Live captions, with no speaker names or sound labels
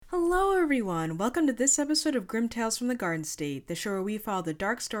Hello everyone! Welcome to this episode of Grim Tales from the Garden State, the show where we follow the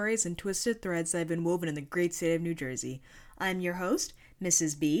dark stories and twisted threads that have been woven in the great state of New Jersey. I'm your host,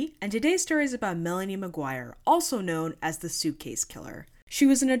 Mrs. B, and today's story is about Melanie McGuire, also known as the Suitcase Killer. She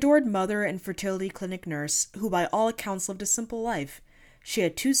was an adored mother and fertility clinic nurse who by all accounts lived a simple life. She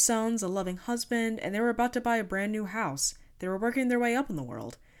had 2 sons, a loving husband, and they were about to buy a brand new house. They were working their way up in the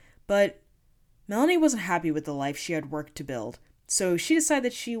world. But Melanie wasn't happy with the life she had worked to build. So she decided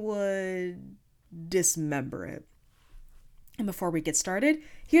that she would dismember it. And before we get started,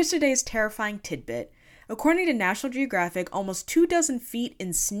 here's today's terrifying tidbit. According to National Geographic, almost 24 feet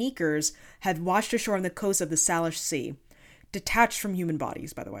in sneakers have washed ashore on the coast of the Salish Sea. Detached from human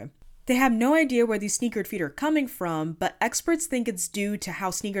bodies, by the way. They have no idea where these sneakered feet are coming from, but experts think it's due to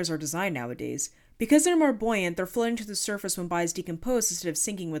how sneakers are designed nowadays. Because they're more buoyant, they're floating to the surface when bodies decompose instead of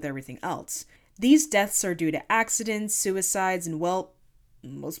sinking with everything else. These deaths are due to accidents, suicides, and well,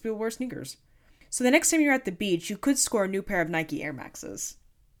 most people wear sneakers. So the next time you're at the beach, you could score a new pair of Nike Air Maxes.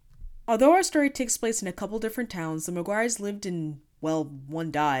 Although our story takes place in a couple different towns, the McGuires lived in, well,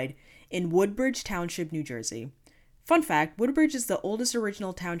 one died, in Woodbridge Township, New Jersey. Fun fact, Woodbridge is the oldest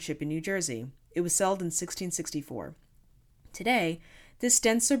original township in New Jersey. It was settled in 1664. Today, this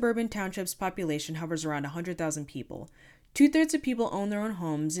dense suburban township's population hovers around 100,000 people. 2/3 of people own their own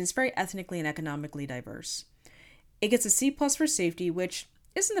homes, and it's very ethnically and economically diverse. It gets a C+ for safety, which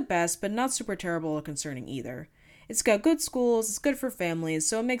isn't the best, but not super terrible or concerning either. It's got good schools, it's good for families,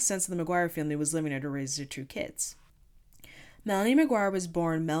 so it makes sense that the McGuire family was living there to raise their 2 kids. Melanie McGuire was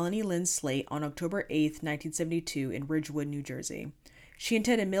born Melanie Lynn Slate on October 8, 1972 in Ridgewood, New Jersey. She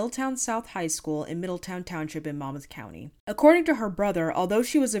attended Middletown South High School in Middletown Township in Monmouth County. According to her brother, although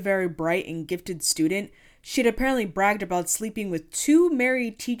she was a very bright and gifted student, she had apparently bragged about sleeping with 2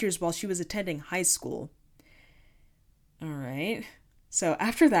 married teachers while she was attending high school. Alright. So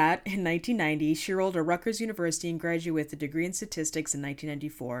after that, in 1990, she enrolled at Rutgers University and graduated with a degree in statistics in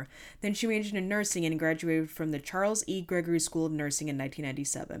 1994. Then she majored in nursing and graduated from the Charles E. Gregory School of Nursing in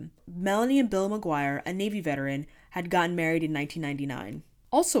 1997. Melanie and Bill McGuire, a Navy veteran, had gotten married in 1999.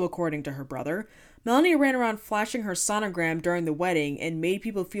 Also according to her brother, Melanie ran around flashing her sonogram during the wedding and made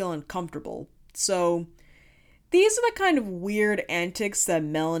people feel uncomfortable. So these are the kind of weird antics that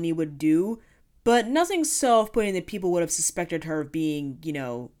Melanie would do, but nothing so off-putting that people would have suspected her of being,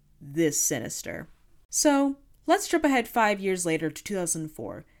 this sinister. So, let's jump ahead 5 years later to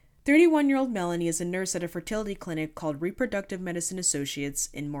 2004. 31-year-old Melanie is a nurse at a fertility clinic called Reproductive Medicine Associates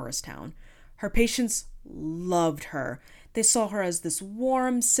in Morristown. Her patients loved her. They saw her as this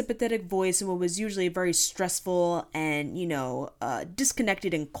warm, sympathetic voice in what was usually a very stressful and,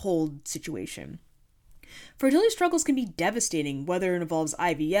 disconnected and cold situation. Fertility struggles can be devastating, whether it involves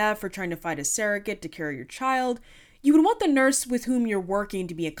IVF or trying to find a surrogate to carry your child. You would want the nurse with whom you're working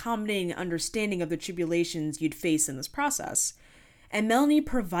to be accommodating and understanding of the tribulations you'd face in this process. And Melanie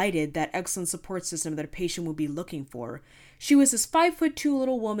provided that excellent support system that a patient would be looking for. She was this 5'2"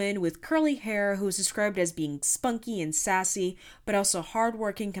 little woman with curly hair who was described as being spunky and sassy, but also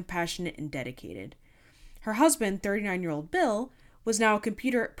hardworking, compassionate, and dedicated. Her husband, 39-year-old Bill, was now a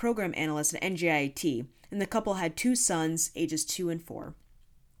computer program analyst at NJIT, and the couple had 2 sons, ages 2 and 4.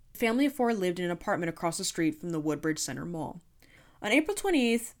 The family of 4 lived in an apartment across the street from the Woodbridge Center Mall. On April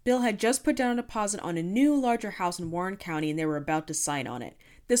 28th, Bill had just put down a deposit on a new, larger house in Warren County, and they were about to sign on it.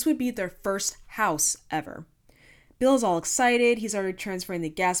 This would be their first house ever. Bill is all excited. He's already transferring the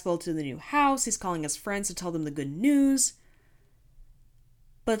gas bill to the new house. He's calling his friends to tell them the good news.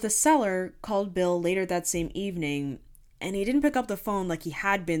 But the seller called Bill later that same evening, and he didn't pick up the phone like he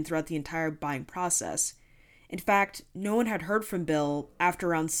had been throughout the entire buying process. In fact, no one had heard from Bill after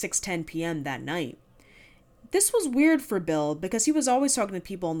around 6:10 p.m. that night. This was weird for Bill because he was always talking to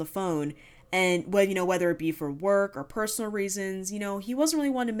people on the phone, and whether it be for work or personal reasons, he wasn't really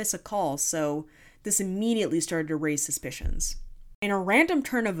one to miss a call, so this immediately started to raise suspicions. In a random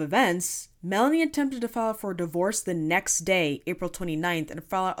turn of events, Melanie attempted to file for divorce the next day, April 29th, and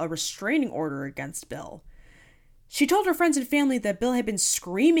file out a restraining order against Bill. She told her friends and family that Bill had been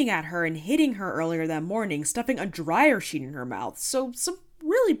screaming at her and hitting her earlier that morning, stuffing a dryer sheet in her mouth, so some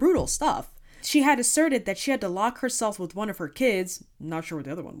really brutal stuff. She had asserted that she had to lock herself with one of her kids, not sure what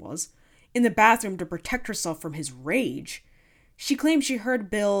the other one was, in the bathroom to protect herself from his rage. She claimed she heard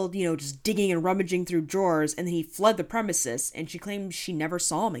Bill, just digging and rummaging through drawers, and then he fled the premises, and she claimed she never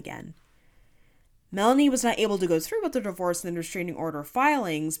saw him again. Melanie was not able to go through with the divorce and the restraining order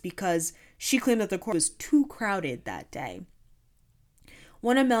filings because she claimed that the court was too crowded that day.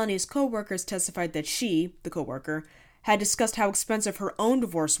 One of Melanie's co-workers testified that she, the co-worker, had discussed how expensive her own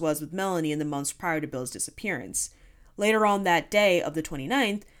divorce was with Melanie in the months prior to Bill's disappearance. Later on that day of the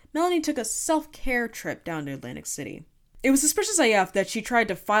 29th, Melanie took a self-care trip down to Atlantic City. It was suspicious AF that she tried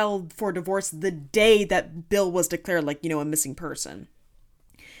to file for divorce the day that Bill was declared, a missing person.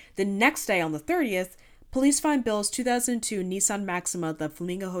 The next day, on the 30th, police find Bill's 2002 Nissan Maxima at the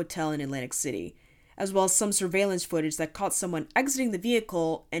Flamingo Hotel in Atlantic City, as well as some surveillance footage that caught someone exiting the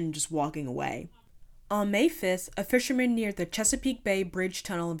vehicle and just walking away. On May 5th, a fisherman near the Chesapeake Bay Bridge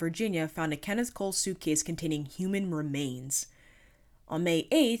Tunnel in Virginia found a Kenneth Cole suitcase containing human remains. On May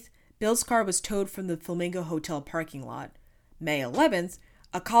 8th, Bill's car was towed from the Flamingo Hotel parking lot. May 11th,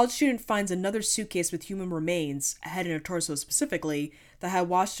 a college student finds another suitcase with human remains, a head and a torso specifically, that had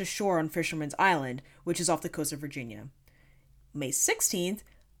washed ashore on Fisherman's Island, which is off the coast of Virginia. May 16th,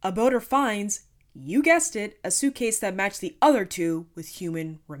 a boater finds, you guessed it, a suitcase that matched the other two with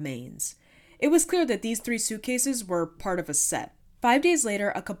human remains. It was clear that these 3 suitcases were part of a set. 5 days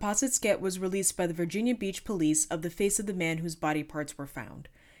later, a composite sketch was released by the Virginia Beach Police of the face of the man whose body parts were found.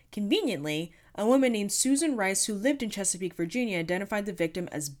 Conveniently, a woman named Susan Rice, who lived in Chesapeake, Virginia, identified the victim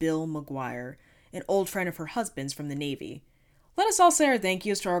as Bill McGuire, an old friend of her husband's from the Navy. Let us all say our thank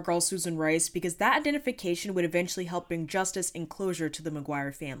yous to our girl Susan Rice, because that identification would eventually help bring justice and closure to the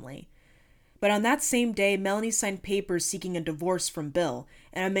McGuire family. But on that same day, Melanie signed papers seeking a divorce from Bill,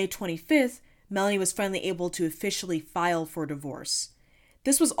 and on May 25th, Melanie was finally able to officially file for divorce.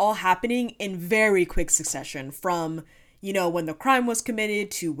 This was all happening in very quick succession, from, when the crime was committed,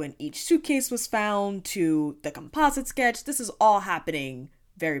 to when each suitcase was found, to the composite sketch. This is all happening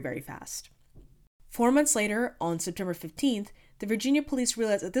very, very fast. 4 months later, on September 15th, the Virginia police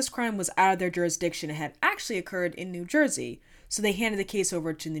realized that this crime was out of their jurisdiction and had actually occurred in New Jersey, so they handed the case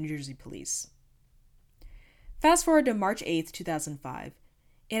over to the New Jersey police. Fast forward to March 8th, 2005.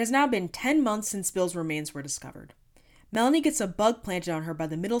 It has now been 10 months since Bill's remains were discovered. Melanie gets a bug planted on her by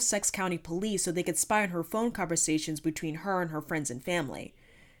the Middlesex County Police so they could spy on her phone conversations between her and her friends and family.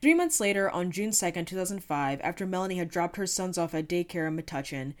 3 months later, on June 2nd, 2005, after Melanie had dropped her sons off at daycare in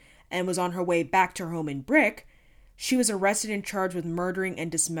Metuchen and was on her way back to her home in Brick, she was arrested and charged with murdering and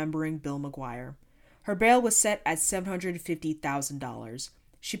dismembering Bill McGuire. Her bail was set at $750,000.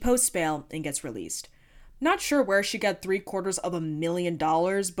 She posts bail and gets released. Not sure where she got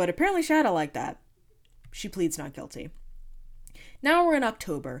 $750,000, but apparently she had it like that. She pleads not guilty. Now we're in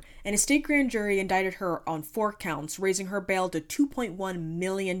October, and a state grand jury indicted her on 4 counts, raising her bail to $2.1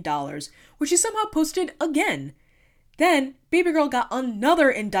 million, which she somehow posted again. Then, baby girl got another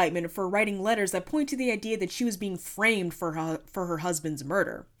indictment for writing letters that point to the idea that she was being framed for her husband's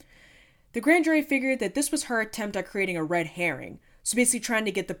murder. The grand jury figured that this was her attempt at creating a red herring, so basically trying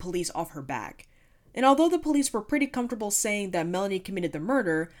to get the police off her back. And although the police were pretty comfortable saying that Melanie committed the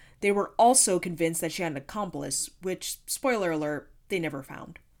murder, they were also convinced that she had an accomplice, which, spoiler alert, they never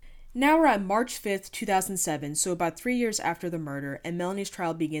found. Now we're at March 5th, 2007, so about 3 years after the murder, and Melanie's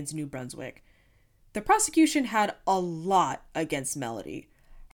trial begins in New Brunswick. The prosecution had a lot against Melanie.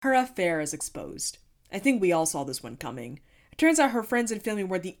 Her affair is exposed. I think we all saw this one coming. It turns out her friends and family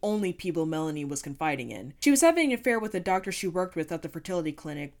were the only people Melanie was confiding in. She was having an affair with a doctor she worked with at the fertility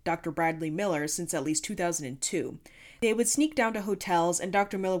clinic, Dr. Bradley Miller, since at least 2002. They would sneak down to hotels, and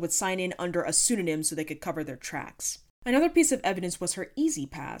Dr. Miller would sign in under a pseudonym so they could cover their tracks. Another piece of evidence was her Easy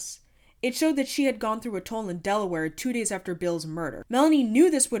Pass. It showed that she had gone through a toll in Delaware 2 days after Bill's murder. Melanie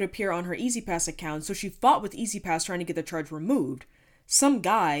knew this would appear on her Easy Pass account, so she fought with Easy Pass trying to get the charge removed. Some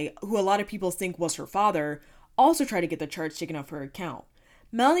guy, who a lot of people think was her father, also tried to get the charge taken off her account.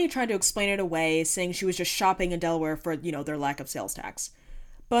 Melanie tried to explain it away, saying she was just shopping in Delaware for, their lack of sales tax.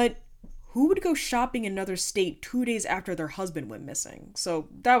 But who would go shopping in another state 2 days after their husband went missing? So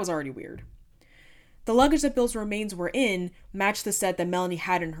that was already weird. The luggage that Bill's remains were in matched the set that Melanie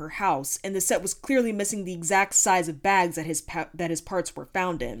had in her house, and the set was clearly missing the exact size of bags that his parts were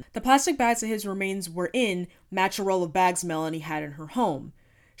found in. The plastic bags that his remains were in matched a roll of bags Melanie had in her home.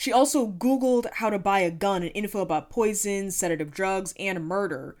 She also Googled how to buy a gun and info about poison, sedative drugs, and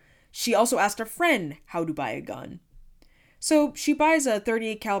murder. She also asked a friend how to buy a gun. So she buys a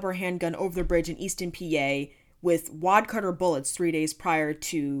 .38 caliber handgun over the bridge in Easton, PA, with wad cutter bullets 3 days prior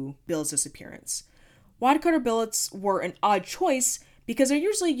to Bill's disappearance. Wad cutter bullets were an odd choice because they're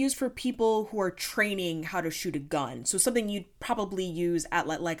usually used for people who are training how to shoot a gun. So something you'd probably use at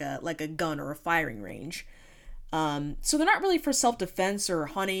like a gun or a firing range. So they're not really for self-defense or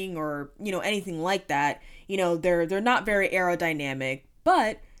hunting or, anything like that. They're not very aerodynamic,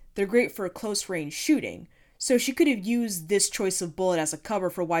 but they're great for close range shooting. So she could have used this choice of bullet as a cover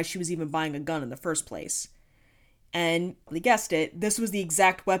for why she was even buying a gun in the first place. And, you guessed it, this was the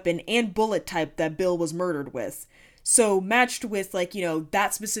exact weapon and bullet type that Bill was murdered with. So matched with,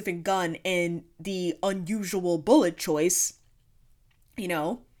 that specific gun and the unusual bullet choice,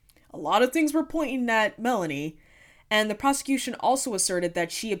 a lot of things were pointing at Melanie, and the prosecution also asserted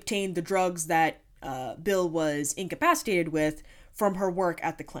that she obtained the drugs that Bill was incapacitated with from her work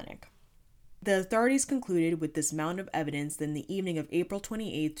at the clinic. The authorities concluded with this mountain of evidence that in the evening of April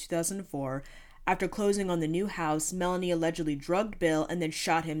 28, 2004, after closing on the new house, Melanie allegedly drugged Bill and then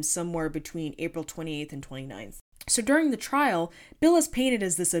shot him somewhere between April 28th and 29th. So during the trial, Bill is painted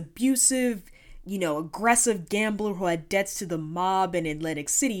as this abusive, aggressive gambler who had debts to the mob in Atlantic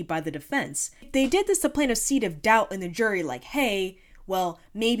City by the defense. They did this to plant a seed of doubt in the jury, like, hey, well,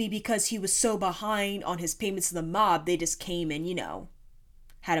 maybe because he was so behind on his payments to the mob, they just came and,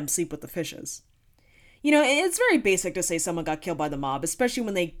 had him sleep with the fishes. It's very basic to say someone got killed by the mob, especially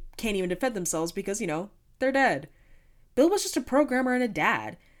when they can't even defend themselves because, they're dead. Bill was just a programmer and a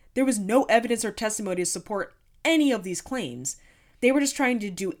dad. There was no evidence or testimony to support any of these claims. They were just trying to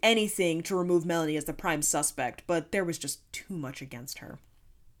do anything to remove Melanie as the prime suspect, but there was just too much against her.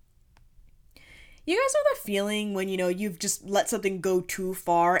 You guys know the feeling when, you've just let something go too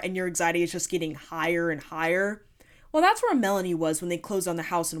far and your anxiety is just getting higher and higher? Well, that's where Melanie was when they closed on the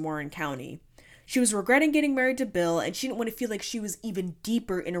house in Warren County. She was regretting getting married to Bill, and she didn't want to feel like she was even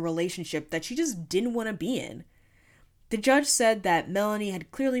deeper in a relationship that she just didn't want to be in. The judge said that Melanie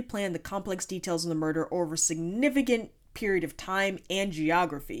had clearly planned the complex details of the murder over a significant period of time and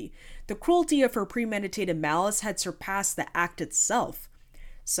geography. The cruelty of her premeditated malice had surpassed the act itself.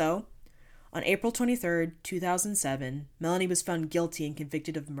 So, on April 23, 2007, Melanie was found guilty and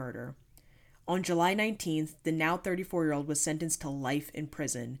convicted of murder. On July 19th, the now 34-year-old was sentenced to life in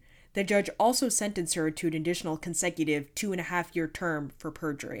prison. The judge also sentenced her to an additional consecutive 2.5-year term for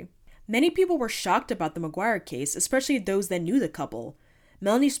perjury. Many people were shocked about the McGuire case, especially those that knew the couple.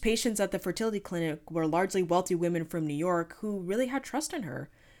 Melanie's patients at the fertility clinic were largely wealthy women from New York who really had trust in her.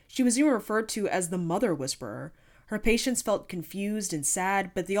 She was even referred to as the mother whisperer. Her patients felt confused and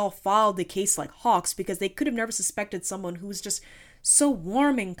sad, but they all followed the case like hawks because they could have never suspected someone who was just so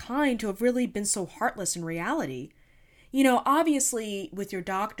warm and kind to have really been so heartless in reality. Obviously, with your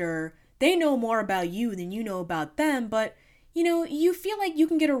doctor, they know more about you than you know about them, but, you feel like you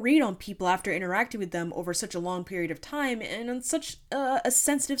can get a read on people after interacting with them over such a long period of time and on such a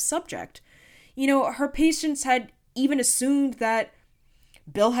sensitive subject. Her patients had even assumed that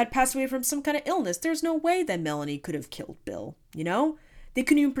Bill had passed away from some kind of illness. There's no way that Melanie could have killed Bill, They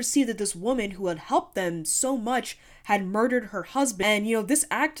couldn't even perceive that this woman who had helped them so much had murdered her husband. And, this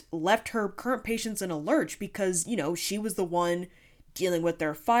act left her current patients in a lurch because, she was the one dealing with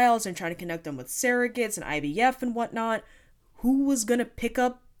their files and trying to connect them with surrogates and IVF and whatnot. Who was going to pick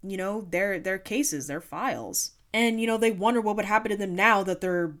up, their cases, their files? And, they wonder what would happen to them now that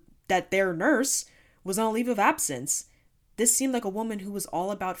their nurse was on a leave of absence. This seemed like a woman who was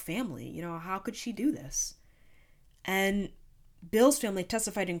all about family. How could she do this? And Bill's family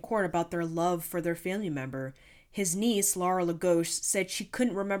testified in court about their love for their family member. His niece, Laura Lagos, said she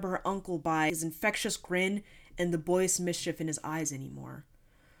couldn't remember her uncle by his infectious grin and the boyish mischief in his eyes anymore.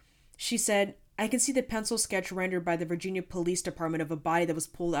 She said, "I can see the pencil sketch rendered by the Virginia Police Department of a body that was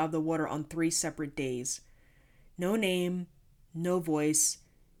pulled out of the water on 3 separate days. No name, no voice,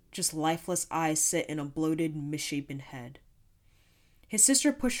 just lifeless eyes set in a bloated, misshapen head." His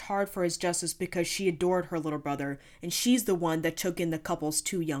sister pushed hard for his justice because she adored her little brother, and she's the one that took in the couple's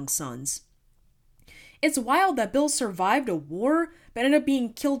 2 young sons. It's wild that Bill survived a war, but ended up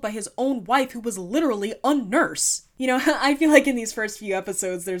being killed by his own wife, who was literally a nurse. I feel like in these first few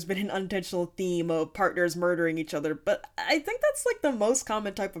episodes, there's been an unintentional theme of partners murdering each other, but I think that's like the most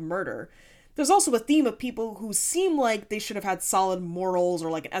common type of murder. There's also a theme of people who seem like they should have had solid morals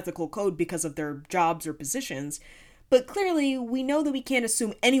or like an ethical code because of their jobs or positions. But clearly, we know that we can't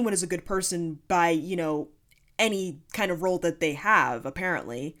assume anyone is a good person by, any kind of role that they have,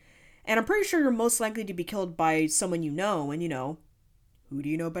 apparently. And I'm pretty sure you're most likely to be killed by someone you know, and who do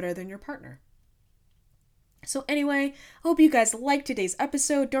you know better than your partner? So anyway, I hope you guys liked today's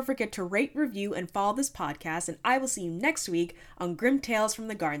episode. Don't forget to rate, review, and follow this podcast, and I will see you next week on Grim Tales from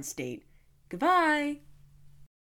the Garden State. Goodbye!